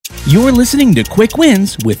You're listening to Quick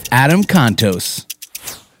Wins with Adam Contos.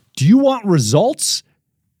 Do you want results?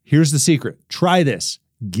 Here's the secret. Try this.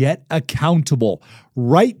 Get accountable.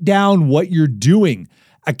 Write down what you're doing.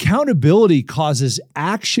 Accountability causes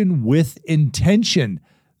action with intention.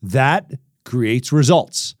 That creates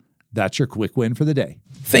results. That's your quick win for the day.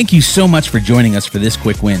 Thank you so much for joining us for this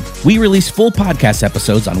Quick Win. We release full podcast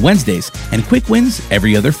episodes on Wednesdays and Quick Wins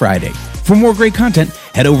every other Friday. For more great content,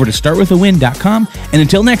 head over to startwithawin.com. And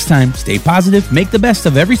until next time, stay positive, make the best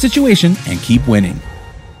of every situation, and keep winning.